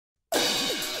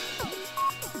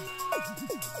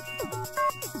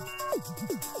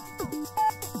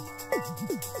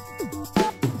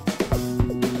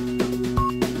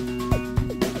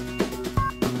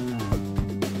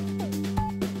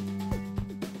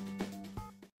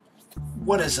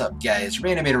What is up, guys?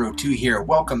 Reanimator02 here.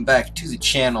 Welcome back to the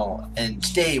channel, and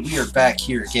today we are back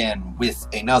here again with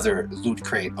another Loot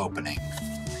Crate opening.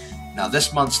 Now,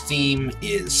 this month's theme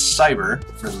is cyber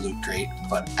for the Loot Crate,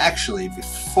 but actually,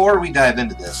 before we dive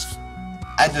into this,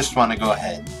 I just want to go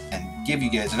ahead and give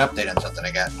you guys an update on something I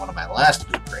got in one of my last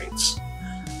Loot Crates.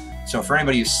 So, for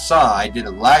anybody who saw, I did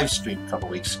a live stream a couple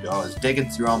weeks ago. I was digging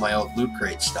through all my old Loot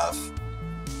Crate stuff,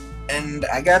 and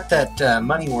I got that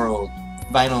Money World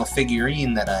vinyl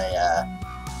figurine that I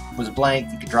was blank.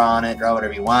 You could draw on it, draw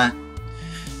whatever you want.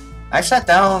 I sat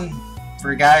down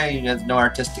for a guy who has no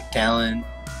artistic talent.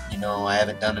 You know, I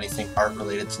haven't done anything art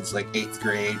related since like 8th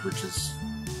grade, which is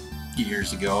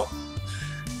years ago.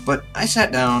 But I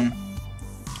sat down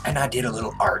and I did a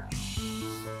little art.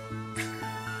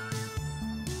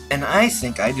 And I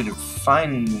think I did a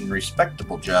fine,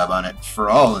 respectable job on it for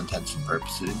all intents and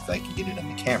purposes, if I can get it on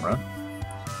the camera.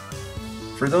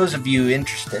 For those of you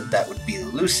interested, that would be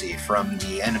Lucy from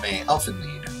the anime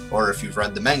Elfenlied, or if you've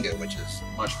read the manga, which is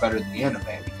much better than the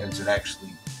anime because it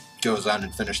actually goes on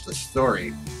and finishes the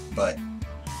story. But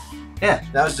yeah,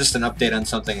 that was just an update on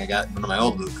something I got in one of my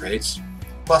old Loot Crates.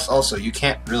 Plus, also, you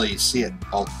can't really see it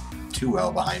all too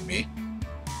well behind me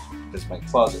because my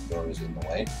closet door is in the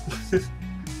way.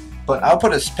 But I'll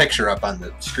put a picture up on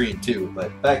the screen too.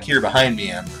 But back here behind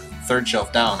me on the third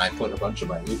shelf down, I put a bunch of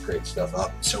my Loot Crate stuff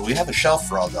up. So we have a shelf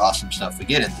for all the awesome stuff we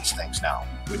get in these things now,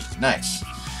 which is nice.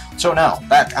 So now,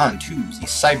 back on to the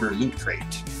Cyber Loot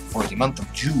Crate for the month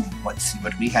of June. Let's see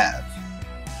what we have.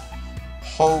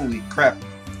 Holy crap,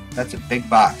 that's a big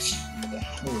box. What the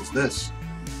hell is this?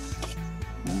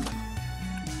 Ooh.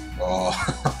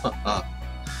 Oh.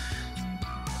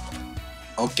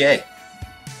 Okay,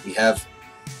 we have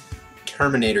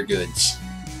Terminator goods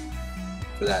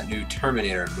for that new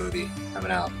Terminator movie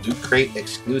coming out. Loot Crate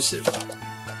exclusive.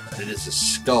 It is a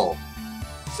skull.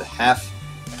 It's a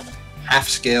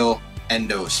half-scale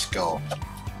endo skull.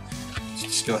 Let's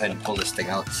just go ahead and pull this thing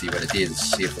out and see what it is.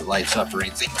 See if it lights up or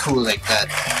anything cool like that.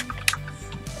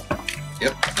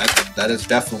 Yep, that is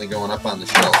definitely going up on the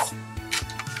shelf.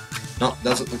 No,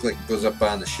 doesn't look like it goes up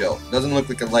on the shelf. Doesn't look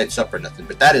like it lights up or nothing,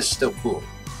 but that is still cool.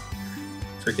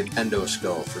 Freaking endo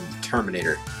skull from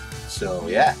Terminator. So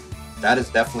yeah, that is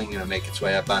definitely going to make its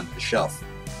way up onto the shelf.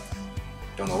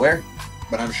 Don't know where,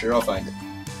 but I'm sure I'll find it.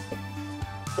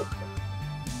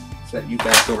 Set you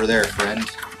back over there, friend.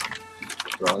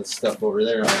 Put all this stuff over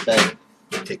there on my bed.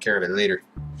 We'll take care of it later.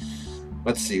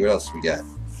 Let's see, what else we got?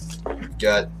 We've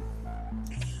got,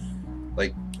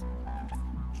 like,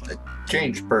 a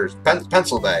change purse.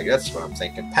 Pencil bag, that's what I'm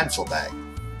thinking. Pencil bag.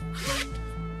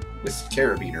 With a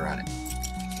carabiner on it.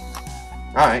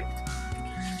 Alright.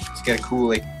 It's got a cool,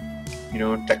 like, you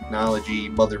know, technology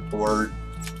motherboard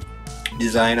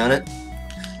design on it.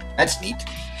 That's neat.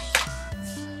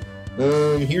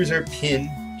 Here's our pin.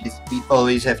 We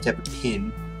always have to have a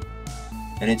pin.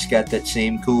 And it's got that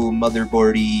same cool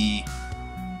motherboardy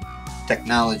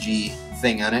technology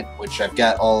thing on it, which I've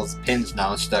got all of the pins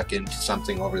now stuck into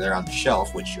something over there on the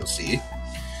shelf, which you'll see.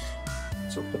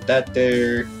 So put that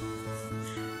there.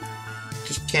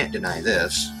 Just can't deny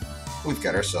this. We've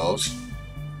got ourselves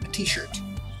a t-shirt.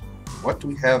 What do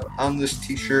we have on this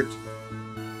t-shirt?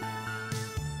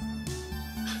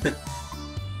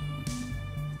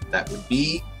 That would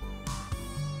be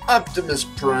Optimus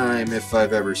Prime, if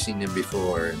I've ever seen him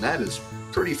before, and that is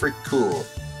pretty freaking cool.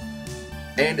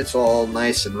 And it's all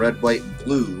nice and red, white, and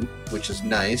blue, which is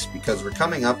nice because we're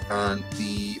coming up on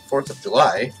the 4th of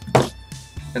July,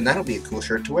 and that'll be a cool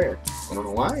shirt to wear. I don't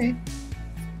know why.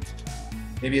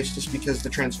 Maybe it's just because the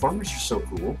Transformers are so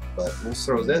cool, but we'll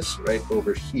throw this right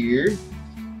over here.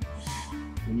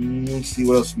 Let's see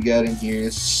what else we got in here.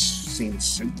 This seems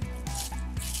soup.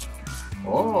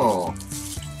 Oh,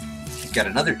 we've got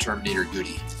another Terminator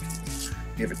goodie.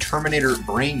 We have a Terminator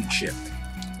brain chip.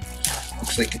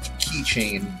 Looks like it's a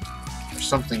keychain or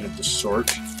something of the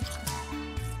sort.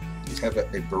 We have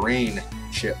a brain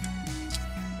chip,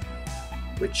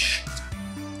 which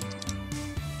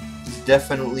is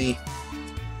definitely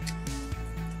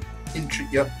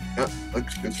yep,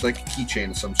 looks like a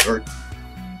keychain of some sort.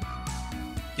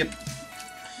 Yep.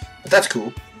 But that's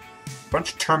cool.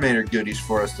 Bunch of Terminator goodies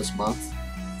for us this month.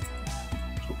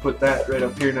 We'll put that right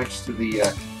up here next to the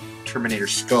Terminator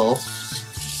skull.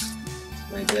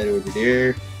 Slide that over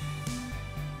there.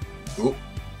 Oh,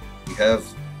 we have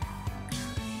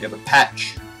a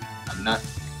patch.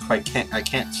 I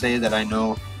can't say that I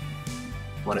know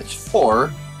what it's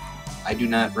for. I do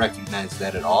not recognize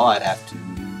that at all. I'd have to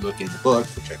look in the book,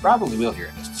 which I probably will here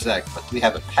in just a sec. But we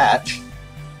have a patch.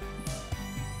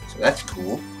 So that's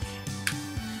cool.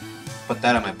 put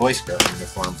that on my Boy Scout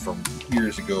uniform from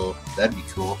years ago. That'd be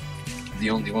cool. The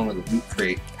only one with a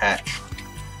Lootcrate patch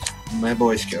in my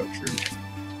Boy Scout troop.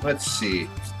 Let's see.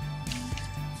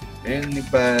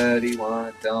 Anybody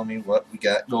want to tell me what we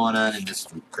got going on in this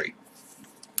Lootcrate?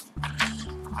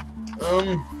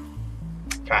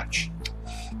 Patch.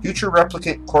 Future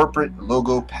Replicant Corporate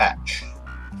Logo Patch.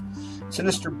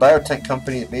 Sinister biotech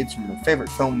company that made some of my favorite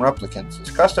film replicants.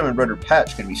 This custom embroidered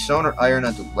patch can be sewn or ironed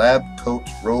onto lab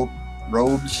coats,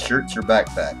 robes, shirts, or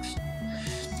backpacks.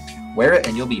 Wear it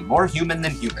and you'll be more human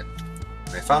than human.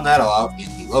 And I found that all out in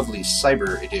the lovely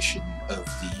Cyber edition of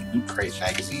the Lootcrate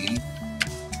magazine.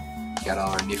 Got all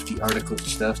our nifty articles and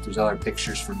stuff. There's all our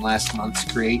pictures from last month's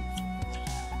crate.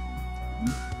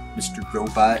 Mr.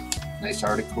 Robot, nice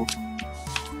article.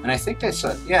 And I think that's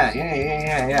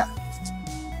yeah.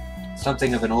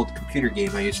 Something of an old computer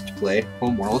game I used to play,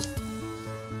 Homeworld.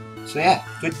 So yeah,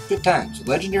 good times.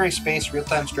 Legendary space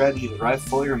real-time strategy is arrived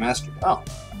fully remastered. Oh,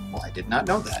 well, I did not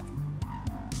know that.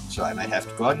 So I might have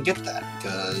to go out and get that,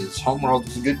 because Homeworld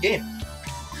is a good game.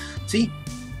 See?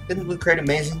 Isn't Lootcrate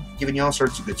amazing? Giving you all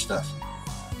sorts of good stuff.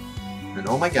 And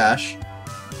oh my gosh,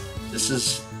 this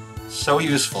is so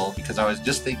useful, because I was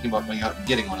just thinking about going out and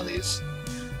getting one of these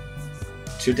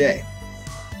today.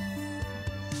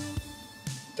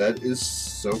 That is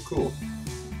so cool.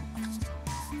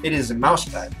 It is a mouse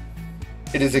pad.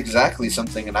 It is exactly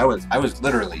something, and I was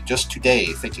literally just today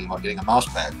thinking about getting a mouse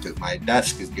pad, because my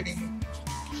desk is getting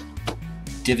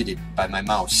divoted by my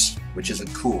mouse, which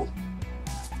isn't cool.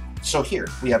 So here,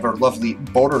 we have our lovely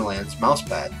Borderlands mouse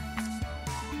pad,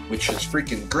 which is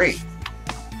freaking great.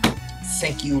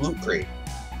 Thank you, Lootcrate.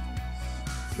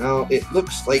 Now, it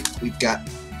looks like we've got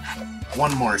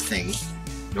one more thing.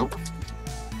 Nope.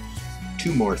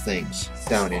 Two more things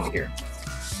down in here.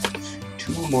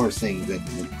 Two more things in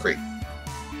Lootcrate.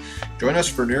 Join us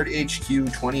for Nerd HQ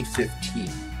 2015.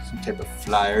 Some type of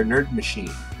flyer, Nerd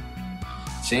Machine.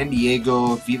 San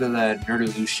Diego, Viva la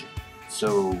Nerdelution.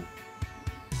 So,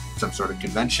 some sort of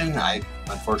convention. I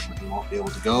unfortunately won't be able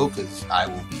to go because I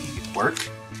will be at work.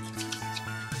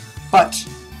 But,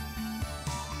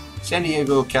 San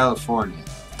Diego, California.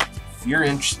 If you're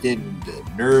interested in the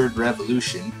Nerd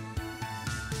Revolution,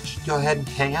 you should go ahead and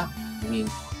hang out. I mean,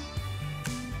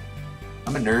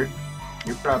 I'm a nerd.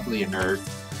 You're probably a nerd.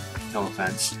 No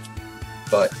offense.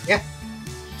 But, yeah.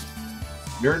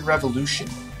 Nerd Revolution.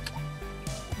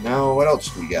 Now, what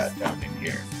else we got down in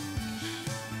here?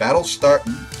 Battlestar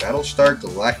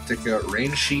Galactica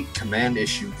Range Sheet Command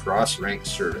Issue Cross-Rank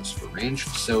Service for range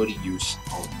facility use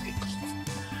only.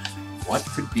 What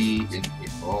could be in here?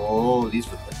 Oh, these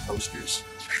look like posters.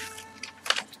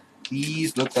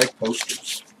 These look like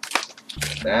posters.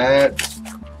 That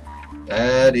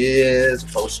is a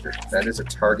poster. That is a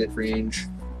target range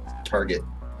target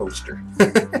poster.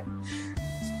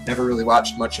 Never really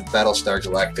watched much of Battlestar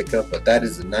Galactica, but that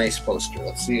is a nice poster.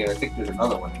 Let's see, I think there's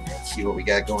another one in here. Let's see what we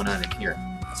got going on in here.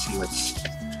 Let's see what's...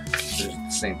 There's the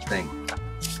same thing.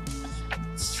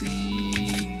 Let's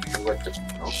see what the...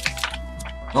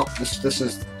 Oh, this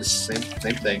is the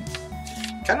same thing.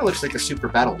 Kind of looks like a super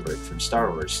battle droid from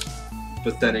Star Wars.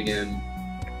 But then again,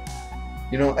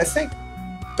 you know, I think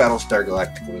Battlestar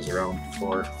Galactica was around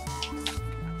for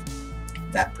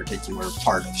that particular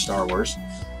part of Star Wars.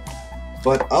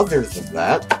 But other than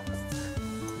that,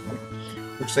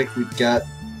 looks like we've got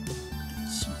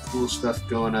some cool stuff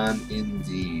going on in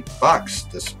the box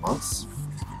this month.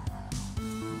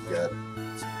 We've got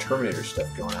some Terminator stuff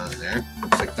going on in there.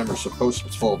 Looks like them are supposed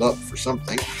to fold up for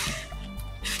something.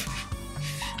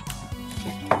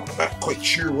 I'm not quite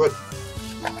sure what.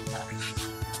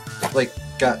 Like,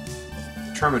 got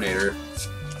Terminator,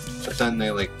 but then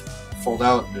they like fold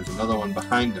out and there's another one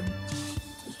behind them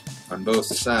on both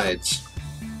sides.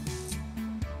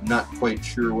 Not quite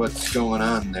sure what's going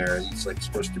on there. It's like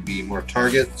supposed to be more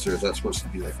targets, or is that supposed to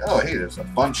be like, oh hey, there's a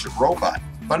bunch of robots,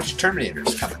 a bunch of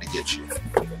Terminators coming to get you?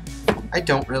 I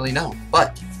don't really know,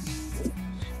 but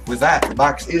with that, the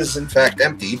box is in fact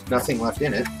empty, nothing left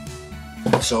in it.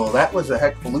 So that was a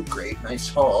heck of a Lootcrate. Nice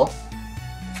haul.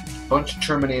 Bunch of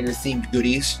Terminator themed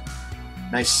goodies.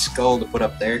 Nice skull to put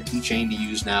up there, keychain to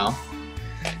use now.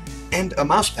 And a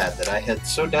mouse pad that I had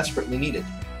so desperately needed.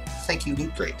 Thank you,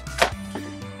 Lootcrate.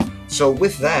 So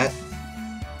with that,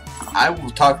 I will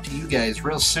talk to you guys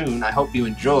real soon. I hope you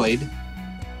enjoyed.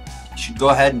 You should go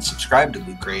ahead and subscribe to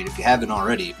Lootcrate if you haven't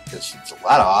already, because it's a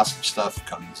lot of awesome stuff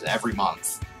comes every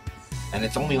month. And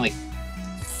it's only like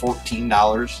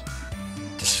 $14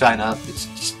 to sign up.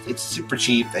 It's super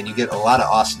cheap, and you get a lot of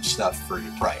awesome stuff for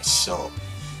your price. So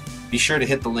be sure to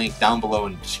hit the link down below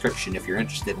in the description if you're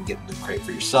interested in getting Lootcrate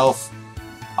for yourself.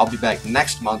 I'll be back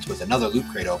next month with another Loot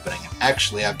Crate opening. And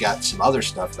actually, I've got some other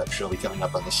stuff that should be coming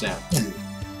up on the channel.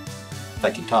 If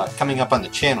I can talk. Coming up on the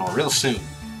channel real soon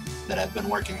that I've been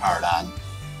working hard on.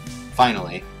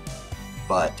 Finally.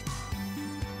 But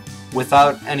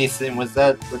without anything, with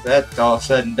that all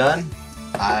said and done,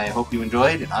 I hope you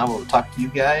enjoyed, and I will talk to you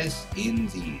guys in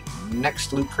the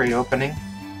next Loot Crate opening.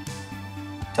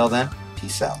 Till then,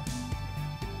 peace out.